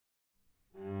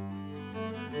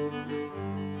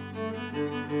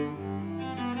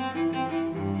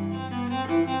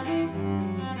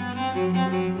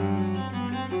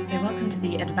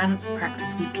Advanced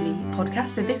Practice Weekly podcast.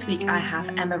 So this week I have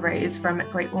Emma Rose from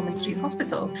Great Ormond Street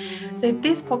Hospital. So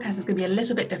this podcast is going to be a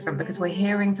little bit different because we're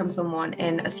hearing from someone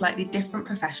in a slightly different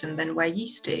profession than we're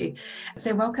used to.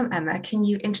 So welcome, Emma. Can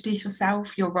you introduce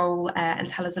yourself, your role, and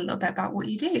tell us a little bit about what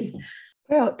you do?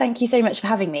 Well, thank you so much for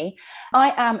having me.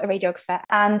 I am a radiographer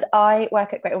and I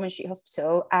work at Great Ormond Street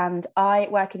Hospital, and I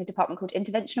work in a department called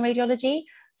Interventional Radiology.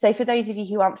 So for those of you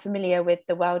who aren't familiar with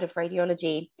the world of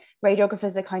radiology,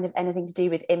 radiographers are kind of anything to do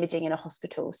with imaging in a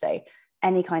hospital. So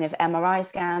any kind of MRI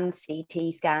scans,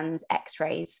 CT scans,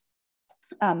 X-rays,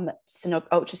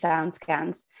 ultrasound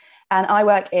scans. And I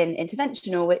work in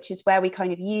interventional, which is where we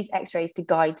kind of use X-rays to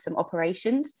guide some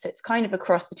operations. So it's kind of a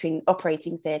cross between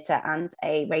operating theatre and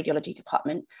a radiology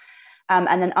department.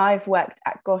 And then I've worked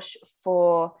at GOSH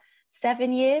for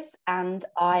 7 years, and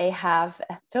I have,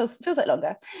 feels like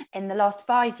longer, in the last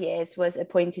 5 years was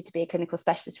appointed to be a clinical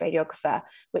specialist radiographer,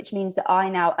 which means that I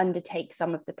now undertake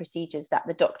some of the procedures that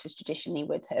the doctors traditionally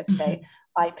would have. So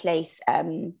I place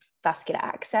vascular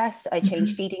access, I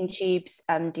change feeding tubes,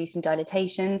 do some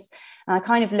dilatations, and I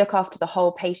kind of look after the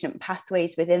whole patient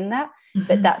pathways within that.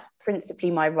 But that's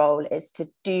principally my role, is to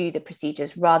do the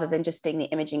procedures rather than just doing the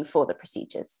imaging for the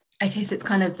procedures. Okay, so it's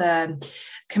kind of the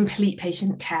complete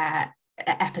patient care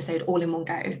episode all in one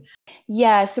go.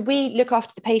 Yeah, so we look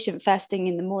after the patient first thing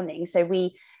in the morning. So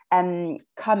we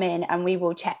come in and we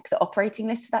will check the operating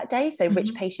list for that day, so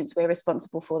which patients we're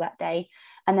responsible for that day,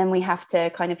 and then we have to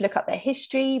kind of look up their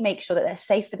history, make sure that they're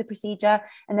safe for the procedure,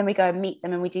 and then we go and meet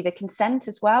them and we do the consent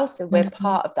as well. So we're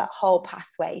part of that whole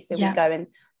pathway. So we go and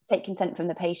take consent from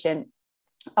the patient,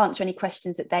 answer any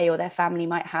questions that they or their family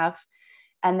might have,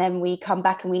 and then we come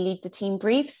back and we lead the team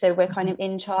brief. So we're kind of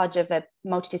in charge of a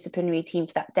multidisciplinary team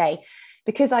for that day.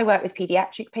 Because I work with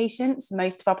paediatric patients,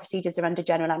 most of our procedures are under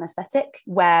general anaesthetic,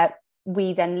 where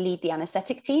we then lead the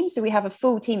anaesthetic team. So we have a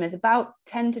full team. There's about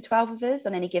 10 to 12 of us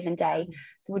on any given day.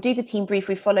 So we'll do the team brief.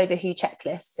 We follow the WHO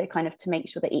checklist, so kind of to make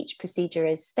sure that each procedure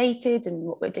is stated and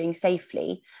what we're doing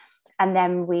safely. And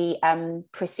then we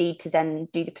proceed to then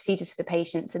do the procedures for the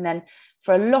patients. And then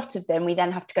for a lot of them, we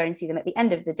then have to go and see them at the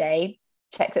end of the day,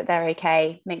 check that they're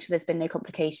okay, make sure there's been no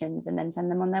complications, and then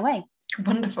send them on their way.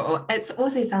 Wonderful. It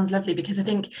also sounds lovely because I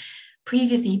think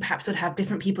previously you perhaps would have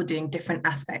different people doing different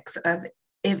aspects of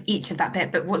each of that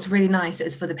bit, but what's really nice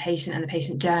is for the patient and the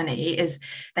patient journey is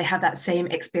they have that same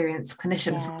experienced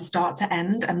clinician from start to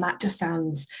end, and that just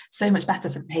sounds so much better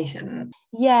for the patient.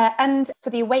 Yeah, and for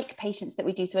the awake patients that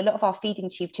we do, so a lot of our feeding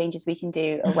tube changes we can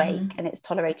do awake, and it's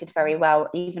tolerated very well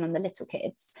even on the little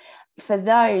kids. For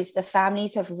those, the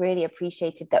families have really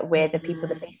appreciated that we're the people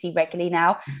that they see regularly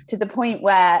now, to the point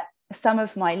where some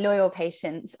of my loyal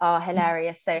patients are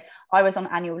hilarious. So I was on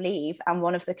annual leave and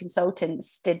one of the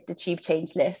consultants did the tube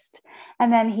change list,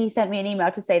 and then he sent me an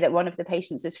email to say that one of the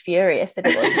patients was furious that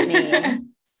it wasn't me and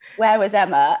where was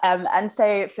Emma. And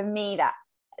so for me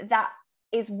that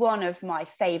is one of my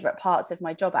favorite parts of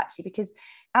my job, actually, because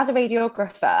as a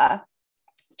radiographer,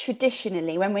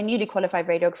 traditionally, when we're newly qualified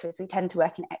radiographers, we tend to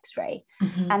work in X-ray,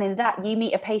 and in that you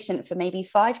meet a patient for maybe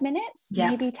 5 minutes,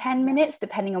 maybe 10 minutes,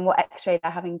 sending on what X-ray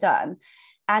they're having done,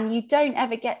 and you don't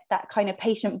ever get that kind of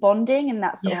patient bonding. And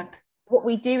that's what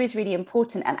we do is really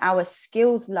important, and our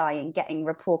skills lie in getting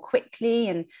rapport quickly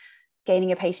and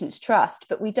gaining a patient's trust,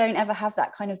 but we don't ever have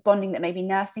that kind of bonding that maybe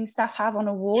nursing staff have on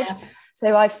a ward.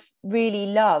 So I've really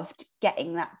loved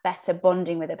getting that better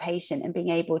bonding with a patient and being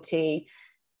able to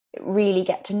really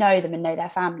get to know them and know their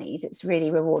families. It's really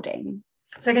rewarding.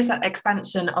 So I guess that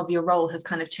expansion of your role has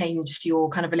kind of changed your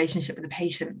kind of relationship with the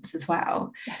patients as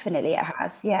well. Definitely it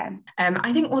has, yeah.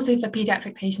 I think also for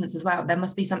paediatric patients as well, there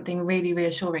must be something really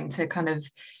reassuring to kind of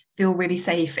feel really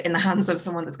safe in the hands of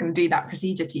someone that's going to do that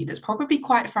procedure to you. That's probably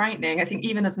quite frightening. I think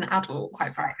even as an adult,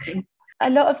 quite frightening. A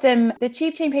lot of them, the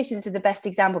tube change patients are the best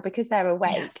example because they're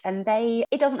awake and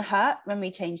it doesn't hurt when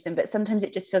we change them, but sometimes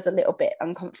it just feels a little bit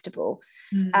uncomfortable.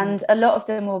 And a lot of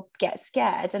them will get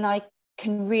scared, and I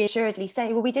can reassuredly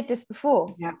say, well, we did this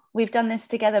before. We've done this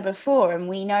together before and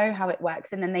we know how it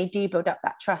works. And then they do build up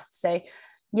that trust. So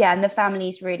yeah, and the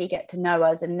families really get to know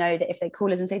us and know that if they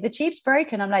call us and say the tube's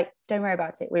broken, I'm like, don't worry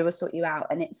about it, we will sort you out.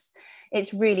 And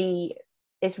it's really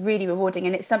rewarding,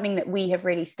 and it's something that we have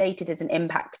really stated as an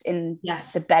impact in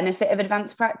the benefit of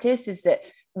advanced practice, is that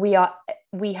we are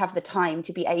we have the time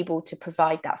to be able to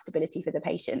provide that stability for the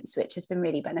patients, which has been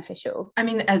really beneficial. I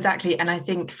mean, exactly. And I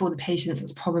think for the patients,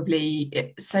 it's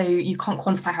probably so you can't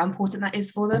quantify how important that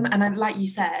is for them. And then, like you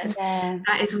said,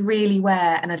 that is really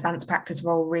where an advanced practice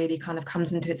role really kind of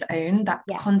comes into its own, that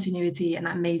continuity and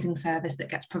that amazing service that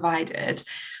gets provided,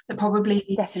 that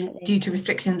probably due to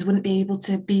restrictions wouldn't be able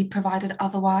to be provided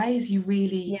otherwise. You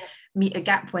really meet a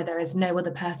gap where there is no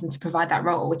other person to provide that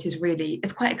role, which is really,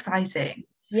 it's quite exciting.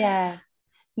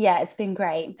 Yeah, it's been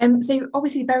great. So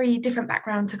obviously very different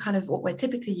background to kind of what we're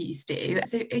typically used to.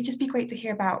 So it'd just be great to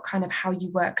hear about kind of how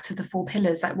you work to the 4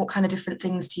 pillars, like what kind of different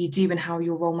things do you do and how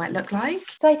your role might look like?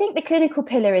 So I think the clinical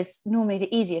pillar is normally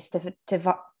the easiest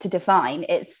to define.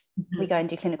 It's we go and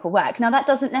do clinical work. Now, that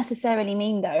doesn't necessarily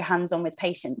mean, though, hands-on with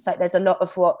patients. Like there's a lot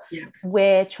of what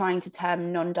we're trying to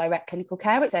term non-direct clinical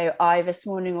care. So I this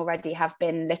morning already have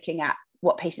been looking at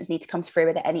what patients need to come through.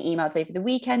 Are there any emails over the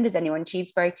weekend? Is anyone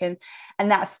tubes broken? And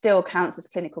that still counts as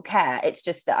clinical care. It's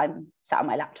just that I'm sat on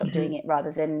my laptop doing it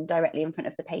rather than directly in front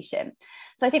of the patient.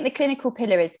 So I think the clinical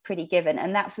pillar is pretty given.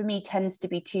 And that for me tends to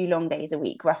be 2 long days a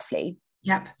week, roughly.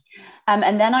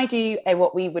 And then I do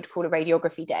what we would call a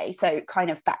radiography day. So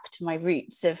kind of back to my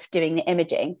roots of doing the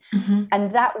imaging.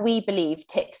 And that we believe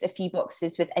ticks a few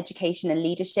boxes with education and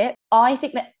leadership. I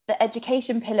think that the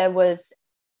education pillar was,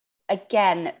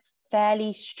 again,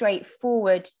 fairly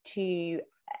straightforward to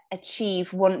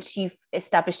achieve once you've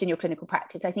established in your clinical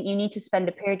practice. I think you need to spend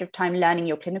a period of time learning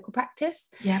your clinical practice.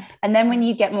 And then when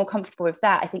you get more comfortable with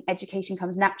that, I think education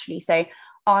comes naturally. So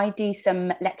I do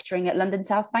some lecturing at London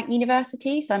South Bank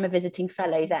University. So I'm a visiting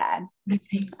fellow there.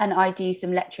 And I do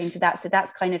some lecturing for that. So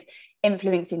that's kind of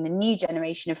influencing the new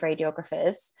generation of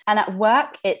radiographers. And at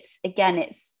work, that's a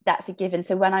given.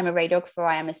 So when I'm a radiographer,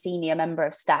 I am a senior member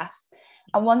of staff.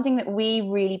 And one thing that we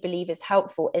really believe is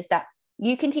helpful is that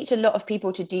you can teach a lot of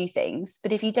people to do things,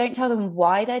 but if you don't tell them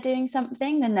why they're doing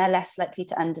something, then they're less likely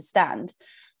to understand.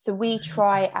 So we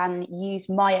try and use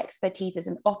my expertise as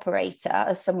an operator,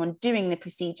 as someone doing the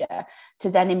procedure, to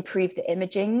then improve the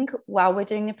imaging while we're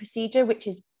doing the procedure, which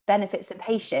benefits the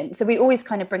patient. So we always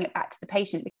kind of bring it back to the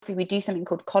patient. We do something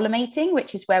called collimating,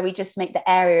 which is where we just make the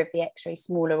area of the X-ray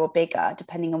smaller or bigger,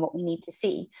 depending on what we need to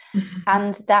see.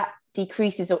 And that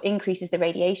decreases or increases the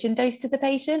radiation dose to the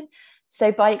patient. So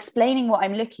by explaining what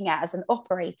I'm looking at as an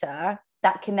operator,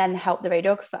 that can then help the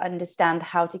radiographer understand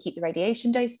how to keep the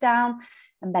radiation dose down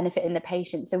and benefit in the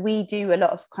patient. So we do a lot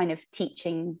of kind of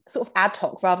teaching, sort of ad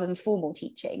hoc rather than formal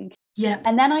teaching.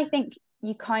 And then I think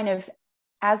you kind of,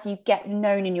 as you get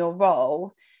known in your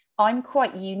role, I'm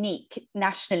quite unique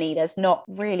nationally. There's not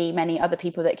really many other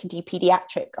people that can do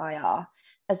paediatric IR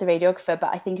as a radiographer, but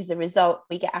I think as a result,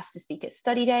 we get asked to speak at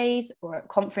study days or at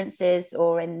conferences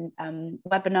or in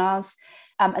webinars.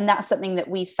 And that's something that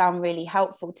we've found really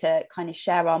helpful to kind of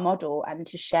share our model and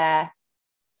to share,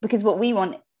 because what we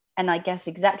want, and I guess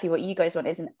exactly what you guys want,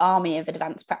 is an army of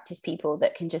advanced practice people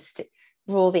that can just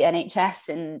rule the NHS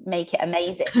and make it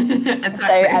amazing. So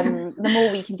the more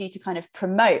we can do to kind of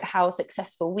promote how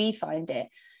successful we find it.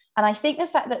 And I think the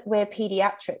fact that we're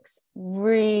pediatrics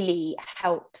really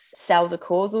helps sell the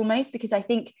cause almost, because I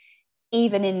think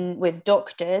even with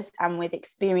doctors and with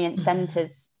experienced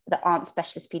centres that aren't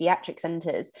specialist pediatric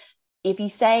centres, if you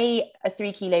say a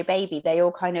 3-kilo baby, they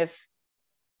all kind of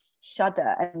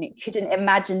shudder and couldn't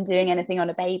imagine doing anything on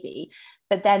a baby.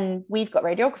 But then we've got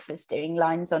radiographers doing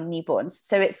lines on newborns.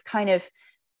 So it's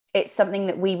something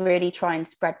that we really try and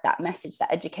spread that message,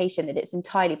 that education, that it's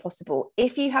entirely possible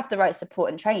if you have the right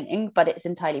support and training, but it's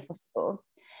entirely possible.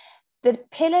 The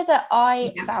pillar that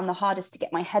I found the hardest to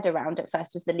get my head around at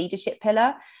first was the leadership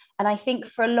pillar. And I think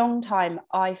for a long time,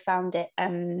 I found it,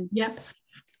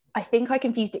 I think I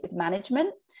confused it with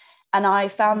management. And I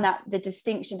found that the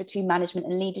distinction between management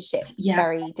and leadership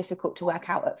very difficult to work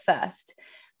out at first.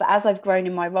 But as I've grown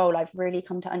in my role, I've really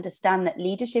come to understand that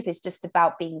leadership is just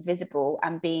about being visible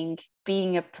and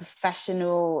being a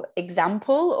professional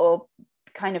example, or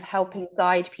kind of helping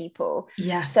guide people.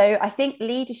 So I think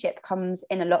leadership comes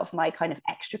in a lot of my kind of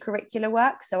extracurricular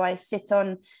work. So I sit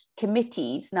on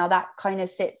committees. Now that kind of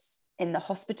sits in the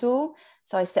hospital.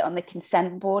 So I sit on the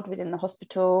consent board within the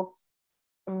hospital.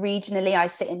 Regionally, I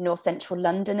sit in North Central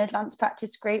London Advanced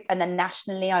Practice Group, and then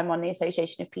nationally, I'm on the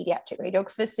Association of Paediatric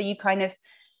Radiographers. So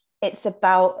it's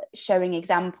about showing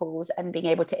examples and being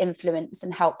able to influence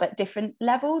and help at different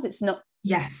levels. It's not.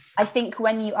 I think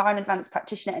when you are an advanced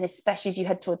practitioner, and especially as you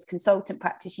head towards consultant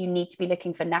practice, you need to be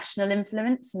looking for national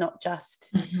influence, not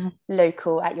just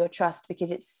local at your trust,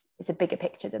 because it's a bigger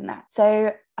picture than that.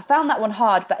 So I found that one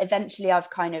hard, but eventually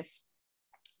I've kind of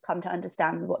come to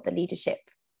understand what the leadership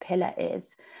pillar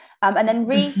is. And then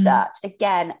research,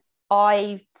 again,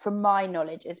 from my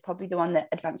knowledge, is probably the one that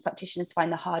advanced practitioners find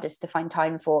the hardest to find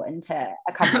time for and to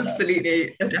accomplish.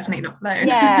 Absolutely, you're definitely not alone.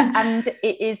 Yeah, and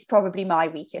it is probably my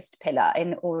weakest pillar,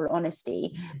 in all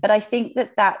honesty. But I think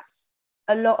that that's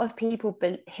a lot of people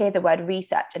hear the word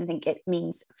research and think it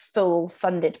means full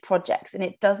funded projects, and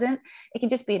it doesn't. It can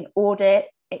just be an audit.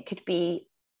 It could be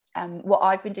what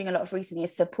I've been doing a lot of recently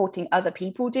is supporting other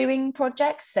people doing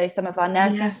projects. So some of our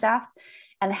nursing staff,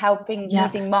 and helping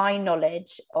using my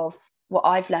knowledge of what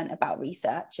I've learned about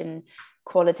research and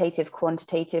qualitative,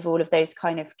 quantitative, all of those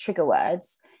kind of trigger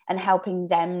words, and helping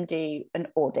them do an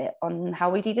audit on how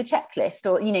we do the checklist,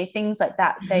 or, you know, things like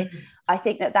that. So I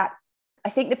think I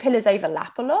think the pillars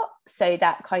overlap a lot. So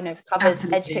that kind of covers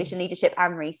education, leadership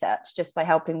and research, just by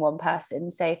helping one person.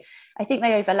 So I think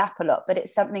they overlap a lot, but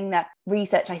it's something that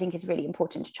research, I think, is really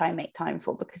important to try and make time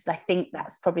for, because I think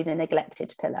that's probably the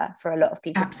neglected pillar for a lot of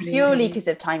people, purely because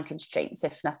of time constraints,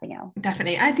 if nothing else.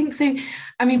 Definitely. I think so.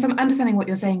 I mean, from understanding what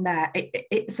you're saying there,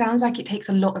 it sounds like it takes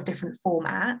a lot of different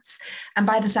formats. And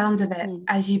by the sounds of it,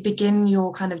 as you begin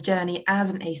your kind of journey as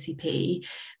an ACP,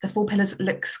 the 4 pillars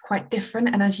looks quite different.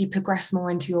 And as you progress more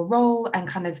into your role and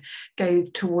kind of go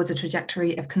towards a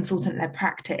trajectory of consultant-led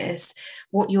practice,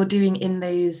 what you're doing in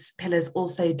those pillars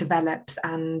also develops,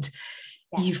 and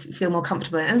you feel more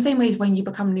comfortable. And the same way as when you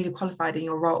become newly qualified in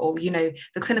your role, you know,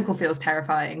 the clinical feels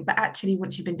terrifying, but actually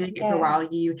once you've been doing it for a while,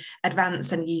 you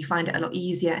advance and you find it a lot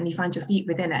easier and you find your feet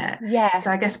within it. So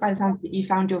I guess by the sounds of it, you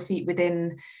found your feet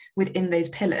within those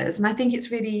pillars. And I think it's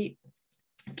really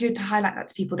good to highlight that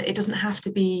to people, that it doesn't have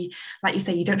to be, like you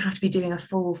say, you don't have to be doing a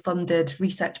full funded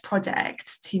research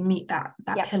project to meet that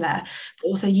pillar. But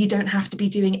also, you don't have to be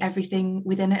doing everything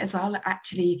within it as well. Like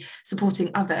actually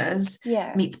supporting others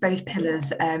meets both pillars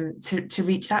to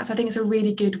reach that. So I think it's a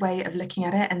really good way of looking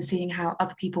at it and seeing how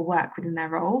other people work within their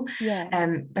role.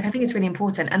 But I think it's really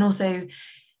important, and also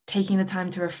taking the time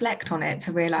to reflect on it,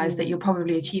 to realize that you're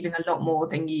probably achieving a lot more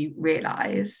than you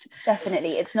realize.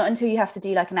 Definitely. It's not until you have to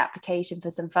do like an application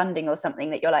for some funding or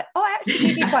something that you're like, oh, I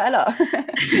actually do quite a lot.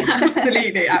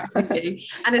 Absolutely.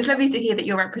 And it's lovely to hear that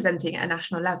you're representing at a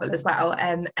national level as well,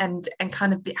 and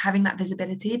kind of having that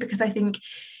visibility, because I think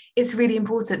it's really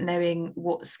important knowing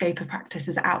what scope of practice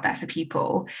is out there for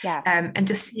people, and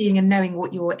just seeing and knowing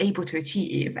what you're able to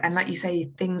achieve. And like you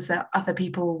say, things that other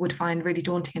people would find really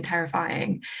daunting and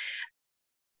terrifying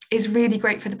is really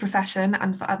great for the profession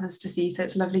and for others to see. So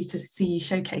it's lovely to see you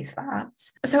showcase that.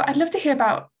 So I'd love to hear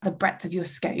about the breadth of your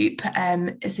scope.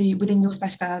 So within your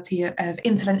specialty of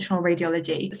interventional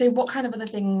radiology, so what kind of other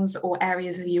things or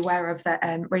areas are you aware of that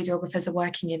radiographers are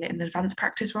working in advanced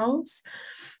practice roles?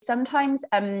 Sometimes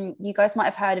you guys might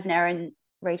have heard of an area in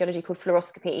radiology called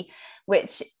fluoroscopy,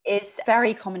 which is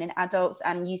very common in adults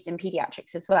and used in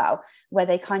pediatrics as well, where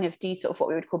they kind of do sort of what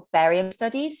we would call barium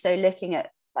studies. So looking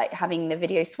at like having the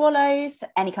video swallows,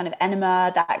 any kind of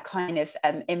enema, that kind of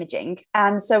imaging.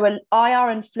 And so IR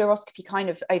and fluoroscopy kind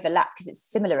of overlap because it's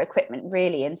similar equipment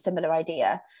really and similar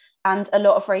idea. And a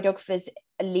lot of radiographers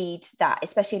lead that,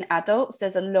 especially in adults.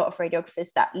 There's a lot of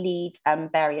radiographers that lead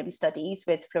barium studies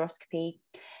with fluoroscopy.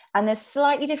 And there's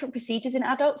slightly different procedures in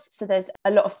adults. So there's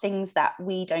a lot of things that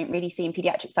we don't really see in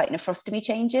pediatrics, like nephrostomy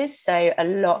changes. So a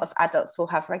lot of adults will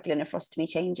have regular nephrostomy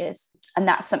changes. And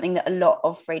that's something that a lot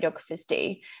of radiographers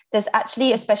do. There's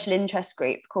actually a special interest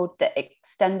group called the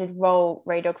Extended Role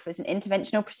Radiographers and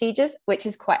Interventional Procedures, which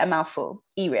is quite a mouthful,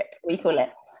 ERIP, we call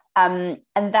it. And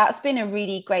that's been a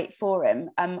really great forum.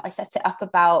 I set it up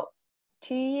about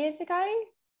 2 years ago.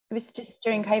 It was just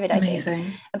during COVID, I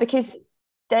think. Because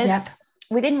there's...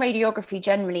 Within radiography,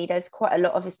 generally, there's quite a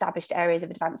lot of established areas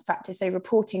of advanced practice. So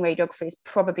reporting radiography is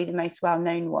probably the most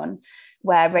well-known one,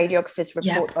 where radiographers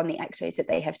report on the x-rays that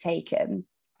they have taken.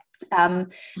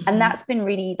 And that's been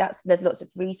really, there's lots of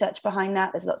research behind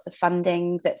that. There's lots of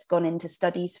funding that's gone into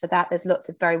studies for that. There's lots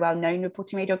of very well-known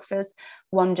reporting radiographers.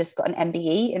 One just got an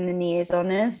MBE in the NEARS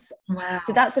honours. Wow.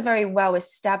 So that's a very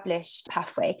well-established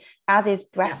pathway, as is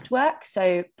breast work.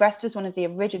 So breast was one of the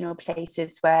original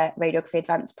places where radiography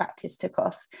advanced practice took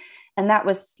off. And that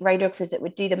was radiographers that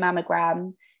would do the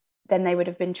mammogram, then they would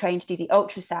have been trained to do the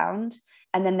ultrasound,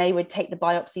 and then they would take the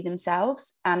biopsy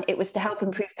themselves. And it was to help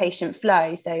improve patient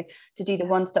flow. So to do the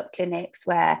one-stop clinics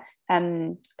where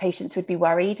patients would be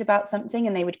worried about something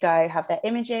and they would go have their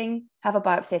imaging, have a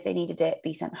biopsy if they needed it,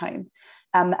 be sent home.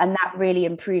 And that really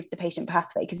improved the patient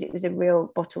pathway because it was a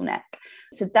real bottleneck.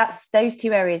 So those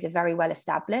two areas are very well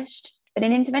established. But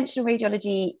in interventional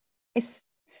radiology,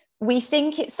 we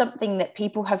think it's something that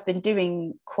people have been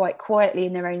doing quite quietly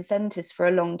in their own centres for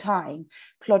a long time,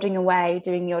 plodding away,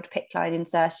 doing the odd PICC line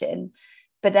insertion.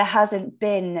 but there hasn't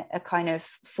been a kind of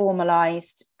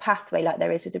formalized pathway like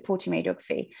there is with reporting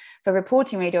radiography. For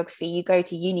reporting radiography, you go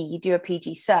to uni, you do a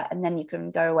PG cert, and then you can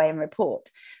go away and report.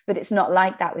 But it's not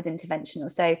like that with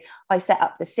interventional. So I set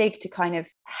up the SIG to kind of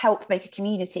help make a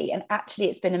community. And actually,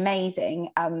 it's been amazing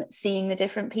seeing the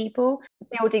different people.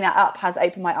 Building that up has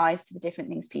opened my eyes to the different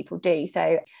things people do.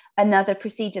 So another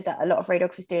procedure that a lot of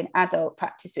radiographers do in adult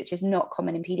practice, which is not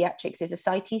common in pediatrics, is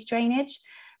ascites drainage.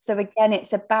 So again,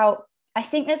 it's about, I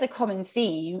think there's a common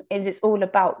theme, is it's all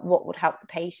about what would help the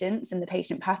patients and the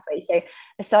patient pathway. So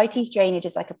ascites drainage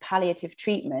is like a palliative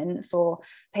treatment for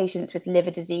patients with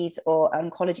liver disease or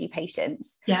oncology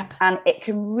patients. Yep. And it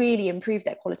can really improve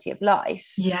their quality of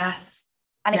life. Yes.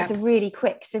 And it's a really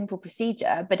quick, simple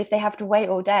procedure. But if they have to wait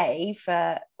all day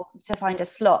to find a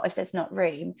slot, if there's not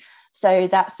room. So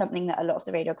that's something that a lot of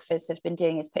the radiographers have been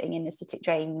doing, is putting in ascitic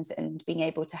drains and being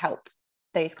able to help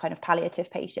those kind of palliative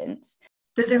patients.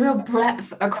 There's a real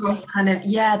breadth across kind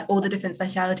of, all the different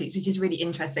specialities, which is really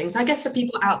interesting. So I guess for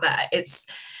people out there, it's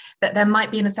that there might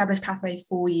be an established pathway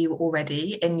for you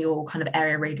already in your kind of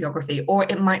area radiography, or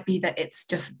it might be that it's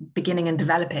just beginning and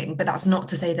developing, but that's not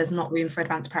to say there's not room for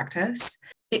advanced practice.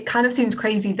 It kind of seems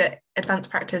crazy that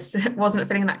advanced practice wasn't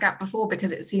filling that gap before,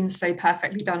 because it seems so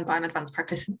perfectly done by an advanced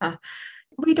practitioner.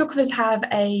 Radiographers have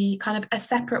a kind of a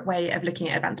separate way of looking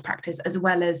at advanced practice, as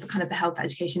well as the kind of the Health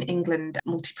Education England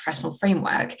multi-professional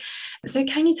framework. So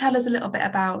can you tell us a little bit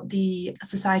about the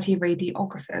Society of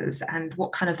Radiographers and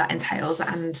what kind of that entails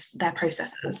and their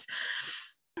processes?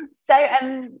 So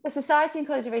the Society and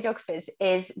College of Radiographers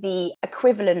is the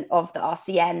equivalent of the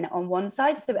RCN on one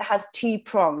side. So it has two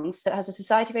prongs. So it has the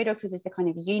Society of Radiographers is the kind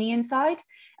of union side,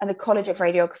 and the College of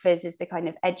Radiographers is the kind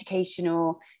of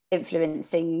educational,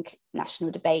 influencing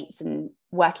national debates and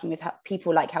working with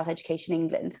people like Health Education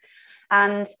England.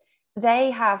 And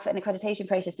they have an accreditation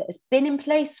process that has been in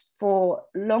place for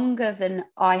longer than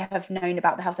I have known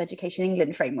about the Health Education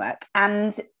England framework.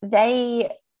 And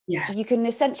you can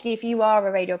essentially, if you are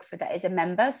a radiographer that is a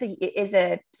member, so it is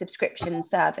a subscription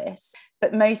service,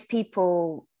 but most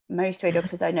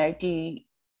radiographers I know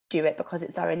do it because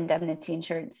it's our indemnity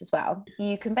insurance as well.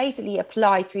 You can basically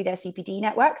apply through their CPD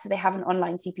network. So they have an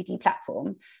online CPD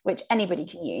platform, which anybody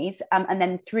can use. And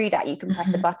then through that, you can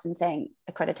press a button saying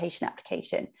accreditation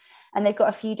application. And they've got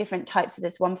a few different types. So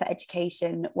there's one for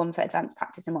education, one for advanced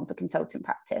practice, and one for consultant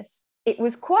practice. It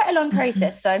was quite a long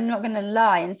process, so I'm not going to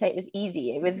lie and say it was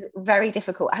easy. It was very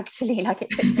difficult, actually. Like, it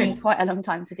took me quite a long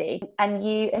time to do. And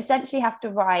you essentially have to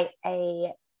write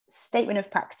a statement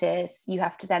of practice. You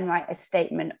have to then write a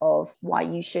statement of why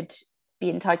you should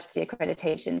be entitled to the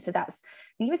accreditation. So that's,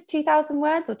 I think it was 2,000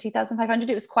 words or 2,500.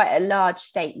 It was quite a large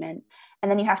statement.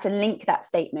 And then you have to link that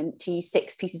statement to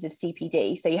 6 pieces of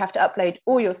CPD. So you have to upload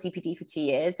all your CPD for 2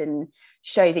 years and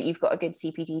show that you've got a good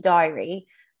CPD diary.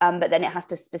 But then it has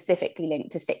to specifically link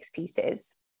to 6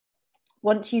 pieces.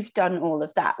 Once you've done all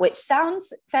of that, which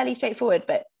sounds fairly straightforward,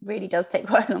 but really does take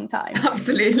quite a long time.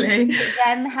 Absolutely. It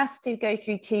then has to go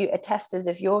through 2 attesters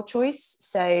of your choice.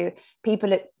 So people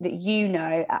that you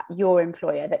know at your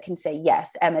employer that can say,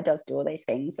 yes, Emma does do all those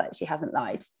things, like she hasn't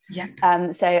lied.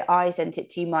 Yep. So I sent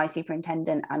it to my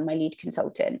superintendent and my lead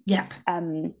consultant. Yep.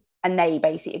 And they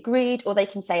basically agreed, or they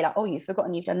can say like, oh, you've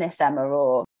forgotten you've done this, Emma,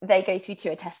 or they go through 2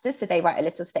 attesters. So they write a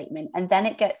little statement, and then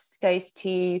it goes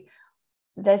to,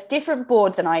 there's different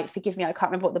boards, and forgive me, I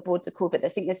can't remember what the boards are called, but I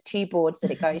think there's 2 boards that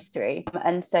it goes through.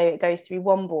 And so it goes through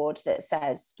one board that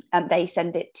says, they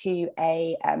send it to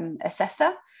a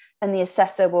assessor, and the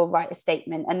assessor will write a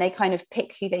statement, and they kind of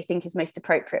pick who they think is most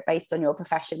appropriate based on your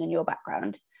profession and your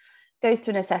background. Goes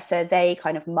to an assessor, they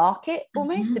kind of mark it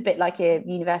almost a bit like a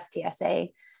university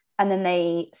essay. And then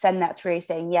they send that through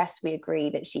saying, yes, we agree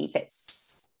that she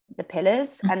fits the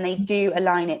pillars. And they do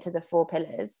align it to the 4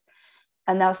 pillars.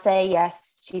 And they'll say,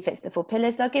 yes, she fits the 4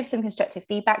 pillars. They'll give some constructive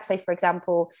feedback. So, for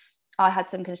example, I had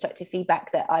some constructive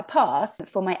feedback that I passed.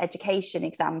 For my education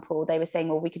example, they were saying,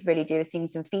 well, we could really do with seeing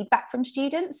some feedback from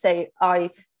students. So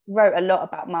I wrote a lot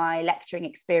about my lecturing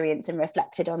experience and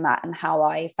reflected on that and how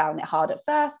I found it hard at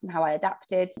first and how I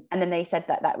adapted. And then they said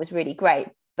that that was really great.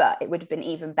 But it would have been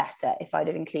even better if I'd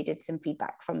have included some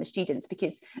feedback from the students,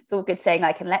 because it's all good saying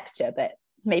I can lecture, but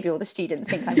maybe all the students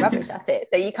think I'm rubbish at it.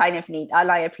 So you kind of need,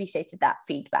 and I appreciated that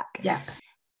feedback. Yeah.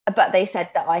 But they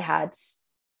said that I had,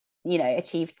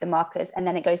 achieved the markers. And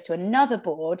then it goes to another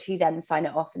board who then sign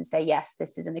it off and say, yes,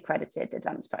 this is an accredited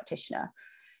advanced practitioner.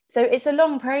 So it's a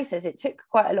long process. It took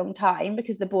quite a long time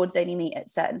because the boards only meet at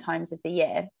certain times of the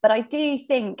year. But I do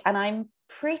think, and I'm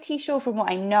pretty sure from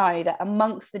what I know, that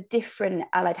amongst the different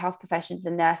allied health professions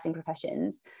and nursing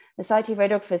professions, the Society of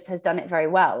Radiographers has done it very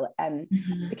well.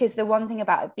 Because the one thing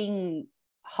about it being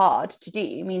hard to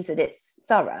do means that it's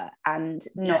thorough, and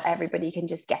not Yes. everybody can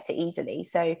just get it easily.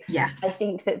 So Yes. I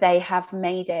think that they have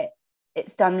made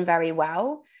it's done very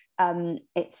well.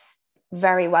 It's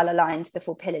very well aligned to the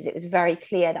 4 pillars. It was very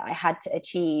clear that I had to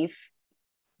achieve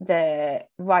the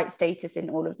right status in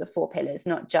all of the 4 pillars,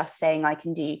 not just saying I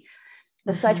can do.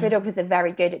 The Society of Radiographers are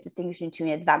very good at distinguishing between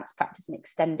advanced practice and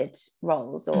extended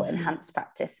roles or enhanced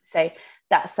practice. So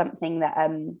that's something that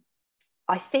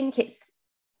I think it's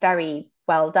very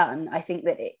well done. I think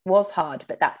that it was hard,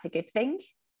 but that's a good thing.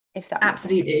 If that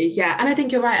absolutely, yeah. And I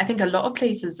think you're right. I think a lot of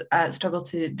places struggle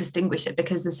to distinguish it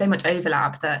because there's so much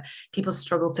overlap that people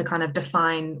struggle to kind of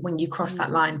define when you cross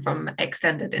that line from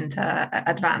extended into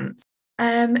advanced.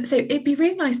 So it'd be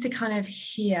really nice to kind of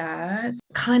hear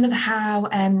kind of how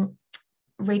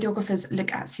radiographers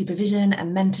look at supervision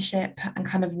and mentorship and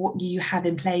kind of what you have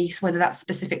in place, whether that's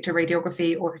specific to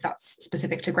radiography or if that's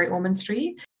specific to Great Ormond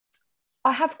Street.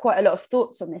 I have quite a lot of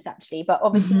thoughts on this actually, but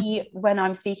obviously when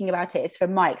I'm speaking about it, it's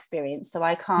from my experience. So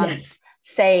I can't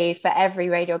say for every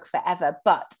radiographer ever,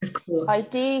 but I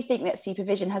do think that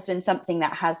supervision has been something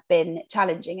that has been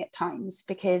challenging at times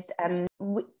because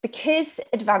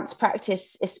advanced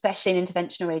practice, especially in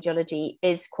interventional radiology,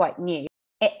 is quite new.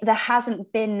 There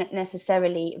hasn't been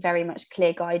necessarily very much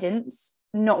clear guidance,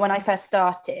 not when I first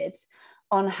started,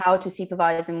 on how to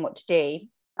supervise and what to do.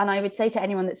 And I would say to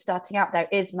anyone that's starting out, there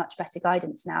is much better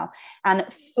guidance now, and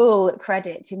full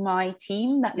credit to my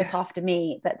team that look after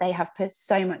me, that they have put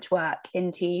so much work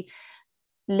into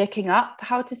looking up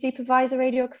how to supervise a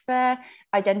radiographer,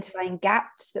 identifying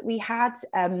gaps that we had.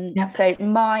 So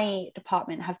my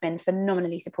department have been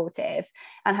phenomenally supportive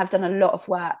and have done a lot of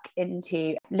work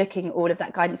into looking all of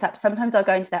that guidance up. Sometimes I'll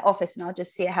go into their office and I'll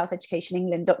just see a Health Education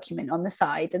England document on the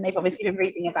side, and they've obviously been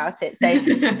reading about it. So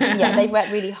yeah, they've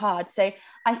worked really hard. So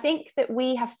I think that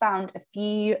we have found a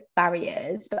few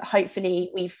barriers, but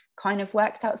hopefully we've kind of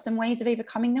worked out some ways of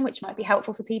overcoming them, which might be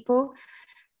helpful for people.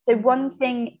 So one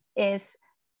thing is,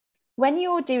 when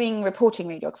you're doing reporting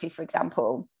radiography, for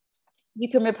example, you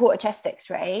can report a chest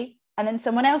x-ray and then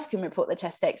someone else can report the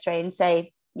chest x-ray and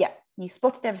say, yeah, you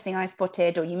spotted everything I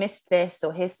spotted, or you missed this,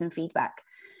 or here's some feedback.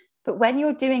 But when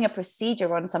you're doing a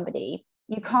procedure on somebody,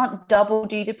 you can't double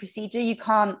do the procedure. You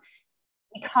can't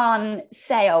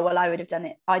say, oh, well, I would have done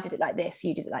it. I did it like this,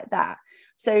 you did it like that.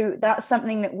 So that's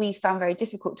something that we found very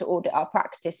difficult to audit our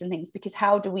practice and things, because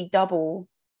how do we double?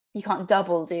 You can't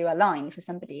double do a line for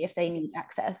somebody if they need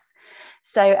access.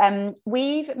 So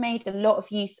we've made a lot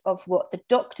of use of what the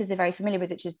doctors are very familiar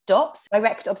with, which is DOPS,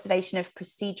 direct observation of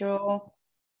procedural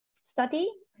study,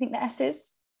 I think the S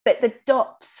is. But the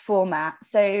DOPS format,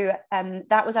 so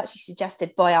that was actually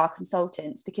suggested by our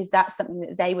consultants, because that's something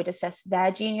that they would assess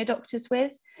their junior doctors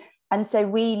with. And so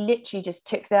we literally just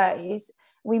took those.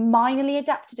 We minorly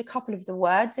adapted a couple of the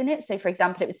words in it. So for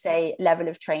example, it would say level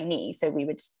of trainee. So we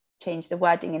would change the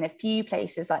wording in a few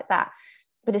places like that.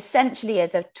 But essentially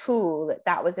as a tool,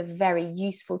 that was a very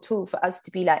useful tool for us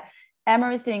to be like,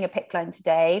 Emma is doing a PICC line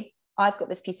today. I've got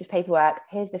this piece of paperwork.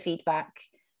 Here's the feedback.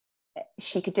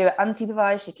 She could do it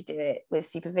unsupervised. She could do it with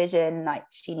supervision. Like,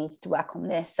 she needs to work on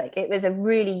this. Like, it was a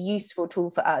really useful tool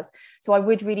for us. So I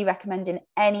would really recommend, in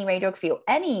any radiography or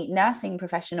any nursing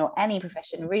profession or any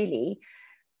profession really,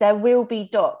 there will be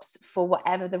DOPS for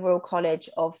whatever the Royal College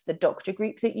of the doctor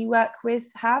group that you work with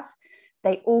have.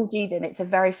 They all do them. It's a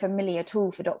very familiar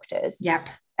tool for doctors. Yep.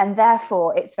 And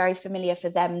therefore, it's very familiar for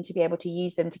them to be able to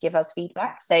use them to give us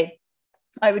feedback. So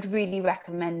I would really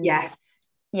recommend,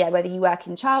 whether you work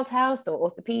in child health or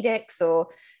orthopedics or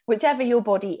whichever your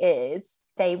body is,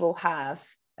 they will have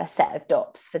a set of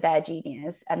DOPS for their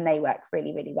juniors, and they work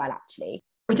really, really well, actually.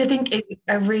 Which I think is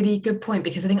a really good point,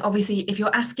 because I think obviously if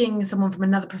you're asking someone from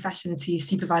another profession to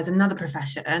supervise another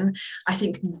profession, I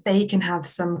think they can have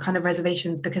some kind of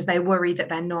reservations because they worry that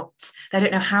they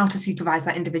don't know how to supervise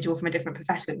that individual from a different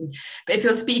profession. But if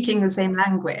you're speaking the same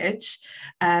language,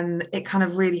 it kind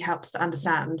of really helps to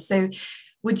understand. So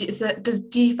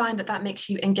do you find that makes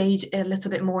you engage a little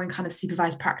bit more in kind of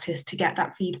supervised practice to get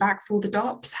that feedback for the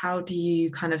DOPS? How do you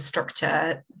kind of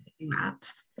structure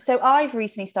that? So I've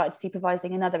recently started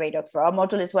supervising another radiographer. Our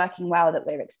model is working well, that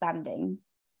we're expanding,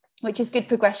 which is good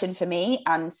progression for me,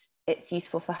 and it's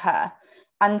useful for her.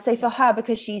 And so for her,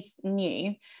 because she's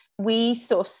new, we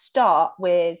sort of start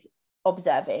with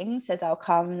observing. So they'll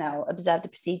come, they'll observe the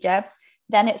procedure.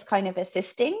 Then it's kind of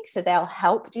assisting. So they'll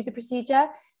help do the procedure.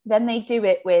 Then they do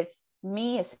it with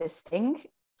me assisting.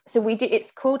 So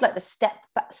it's called like the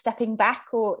stepping back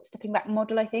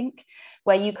model, I think,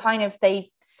 where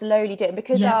they slowly do it.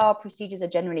 Because our procedures are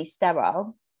generally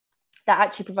sterile, that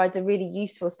actually provides a really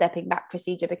useful stepping back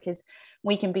procedure, because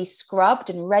we can be scrubbed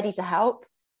and ready to help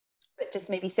but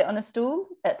just maybe sit on a stool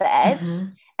at the edge.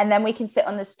 And then we can sit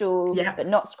on the stool, but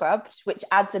not scrubbed, which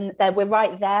adds in there. We're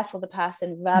right there for the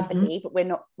person verbally, but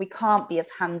we can't be as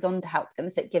hands-on to help them.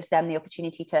 So it gives them the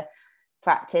opportunity to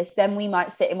practice. Then we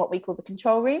might sit in what we call the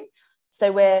control room.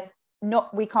 So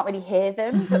we can't really hear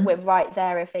them, but we're right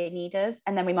there if they need us.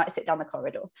 And then we might sit down the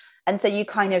corridor. And so you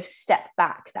kind of step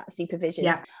back that supervision.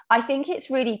 Yeah. I think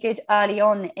it's really good early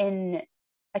on in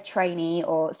a trainee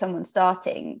or someone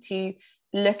starting to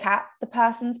look at the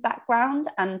person's background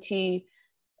and to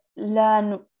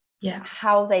learn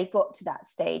how they got to that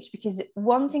stage. Because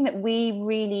one thing that we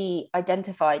really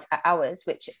identified at ours,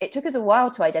 which it took us a while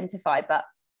to identify, but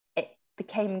it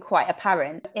became quite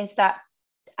apparent, is that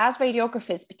as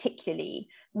radiographers particularly,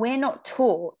 we're not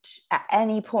taught at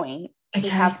any point to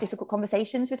have difficult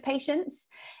conversations with patients.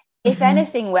 If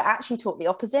anything, we're actually taught the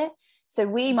opposite. So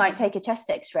we might take a chest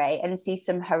x-ray and see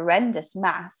some horrendous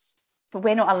mass, but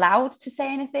we're not allowed to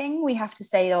say anything. We have to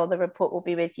say, oh, the report will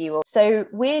be with you. So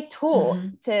we're taught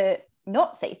to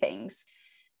not say things.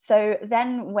 So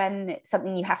then when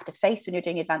something you have to face when you're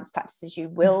doing advanced practices, you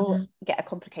will get a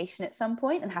complication at some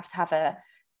point and have to have a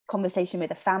conversation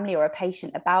with a family or a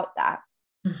patient about that.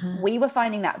 We were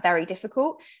finding that very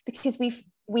difficult because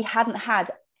we hadn't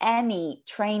had any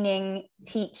training,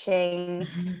 teaching.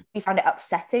 We found it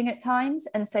upsetting at times.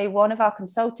 And so one of our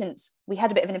consultants, we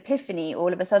had a bit of an epiphany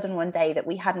all of a sudden one day that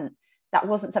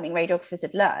wasn't something radiographers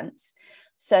had learnt.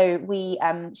 So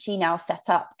she now set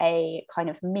up a kind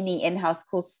of mini in-house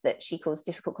course that she calls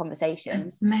Difficult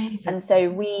Conversations. Amazing. And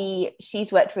so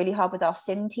she's worked really hard with our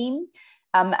sim team,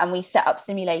 and we set up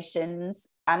simulations,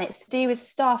 and it's to do with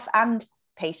staff and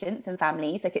patients and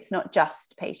families. Like, it's not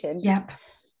just patients.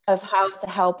 Of how to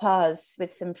help us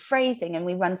with some phrasing, and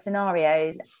we run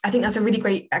scenarios. I think that's a really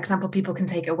great example people can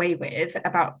take away with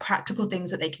about practical things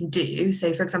that they can do.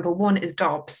 So for example, one is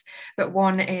DOBS, but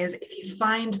one is if you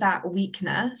find that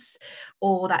weakness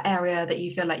or that area that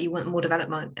you feel like you want more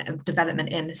development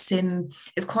in, sim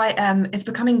is quite it's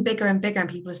becoming bigger and bigger, and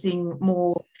people are seeing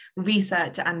more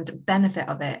research and benefit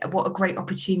of it. What a great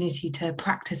opportunity to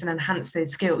practice and enhance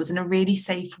those skills in a really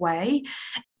safe way.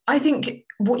 I think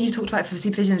what you talked about for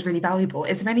supervision is really valuable.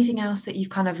 Is there anything else that you've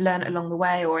kind of learned along the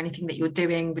way, or anything that you're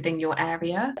doing within your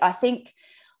area? I think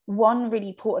one really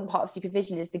important part of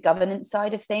supervision is the governance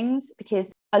side of things,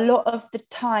 because a lot of the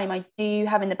time I do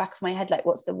have in the back of my head, like,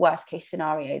 what's the worst case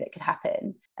scenario that could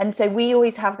happen? And so we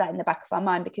always have that in the back of our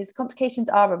mind, because complications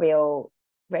are a real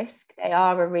risk. They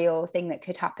are a real thing that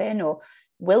could happen or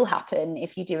will happen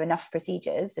if you do enough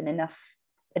procedures and enough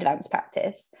advanced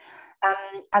practice.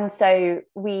 And so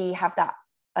we have that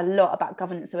a lot about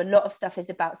governance. So a lot of stuff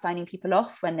is about signing people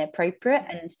off when appropriate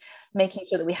and making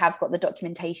sure that we have got the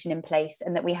documentation in place,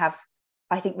 and that we have,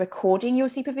 I think, recording your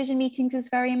supervision meetings is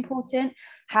very important.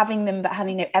 Having them, but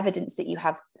having no evidence that you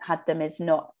have had them is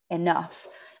not enough.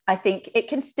 I think it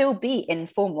can still be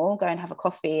informal, go and have a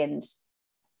coffee and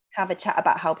have a chat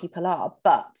about how people are,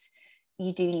 but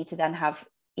you do need to then have,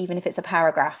 even if it's a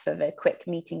paragraph of a quick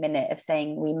meeting minute of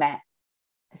saying, we met,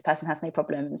 this person has no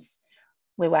problems,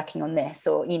 we're working on this,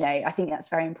 or, you know, I think that's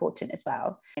very important as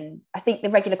well. And I think the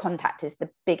regular contact is the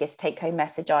biggest take-home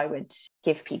message I would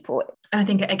give people. And I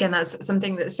think, again, that's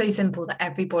something that's so simple that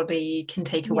everybody can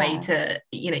take away to,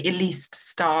 you know, at least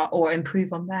start or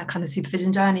improve on their kind of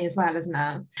supervision journey as well, isn't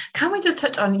it? Can we just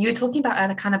touch on, you were talking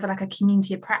about a kind of like a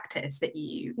community of practice that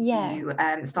you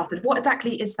started. What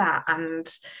exactly is that, and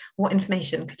what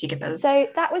information could you give us? So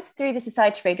that was through the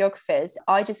Society of Radiographers.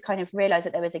 I just kind of realised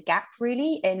that there was a gap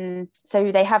really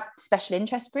so they have special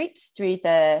interest groups through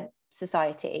the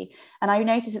society, and I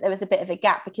noticed that there was a bit of a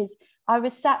gap, because I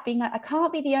was sat being like, I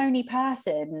can't be the only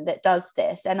person that does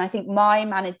this. And I think my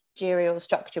managerial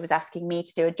structure was asking me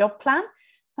to do a job plan,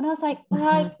 and I was like,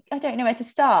 well, I don't know where to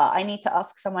start. I need to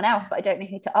ask someone else, but I don't know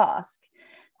who to ask.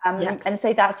 And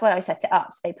so that's why I set it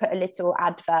up. So they put a little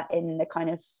advert in the kind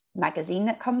of magazine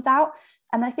that comes out,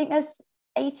 and I think there's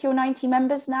 80 or 90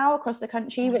 members now across the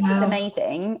country, which is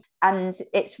amazing. And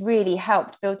it's really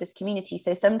helped build this community.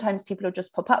 So sometimes people will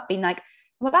just pop up being like,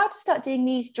 I'm about to start doing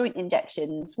these joint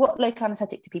injections. What local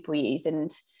anaesthetic do people use?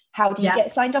 And how do you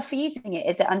get signed off for using it?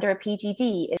 Is it under a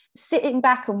PGD? Sitting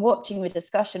back and watching the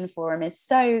discussion forum it's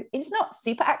not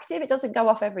super active. It doesn't go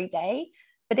off every day,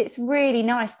 but it's really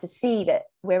nice to see that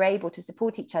we're able to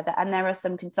support each other. And there are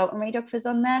some consultant radiographers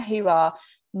on there who are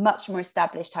much more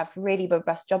established, have really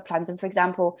robust job plans. And for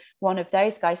example, one of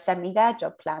those guys sent me their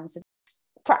job plans.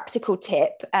 Practical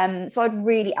tip. So I'd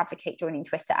really advocate joining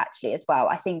Twitter actually as well.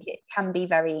 I think it can be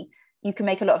you can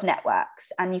make a lot of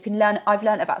networks, and you can learn. I've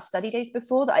learned about study days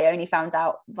before that I only found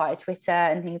out via Twitter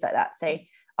and things like that. So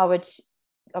I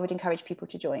would encourage people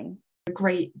to join.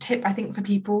 great tip, I think, for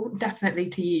people definitely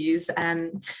to use.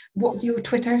 What's your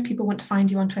Twitter if people want to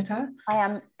find you on Twitter? I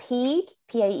am Paed,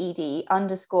 Paed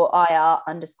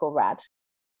 _IR_rad.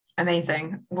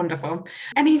 Amazing. Wonderful.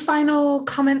 Any final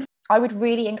comments? I would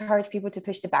really encourage people to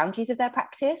push the boundaries of their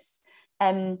practice.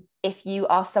 If you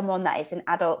are someone that is in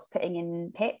adults putting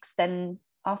in PICS, then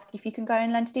ask if you can go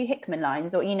and learn to do Hickman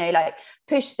lines, or, like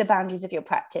push the boundaries of your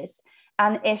practice.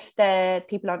 And if the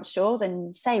people aren't sure,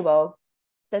 then say, well,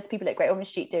 there's people at Great Ormond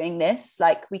Street doing this,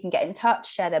 like we can get in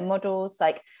touch, share their models,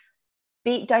 like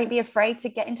don't be afraid to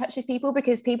get in touch with people,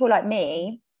 because people like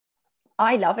me,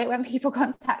 I love it when people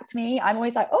contact me. I'm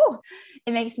always like, oh,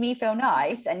 it makes me feel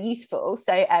nice and useful.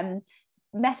 So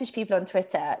message people on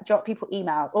Twitter, drop people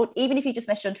emails, or even if you just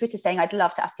message on Twitter saying, I'd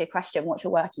love to ask you a question, what's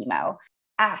your work email?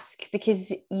 Ask,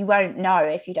 because you won't know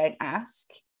if you don't ask.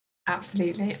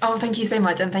 Absolutely. Oh, thank you so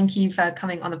much. And thank you for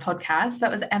coming on the podcast.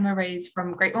 That was Emma Rose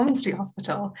from Great Ormond Street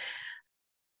Hospital.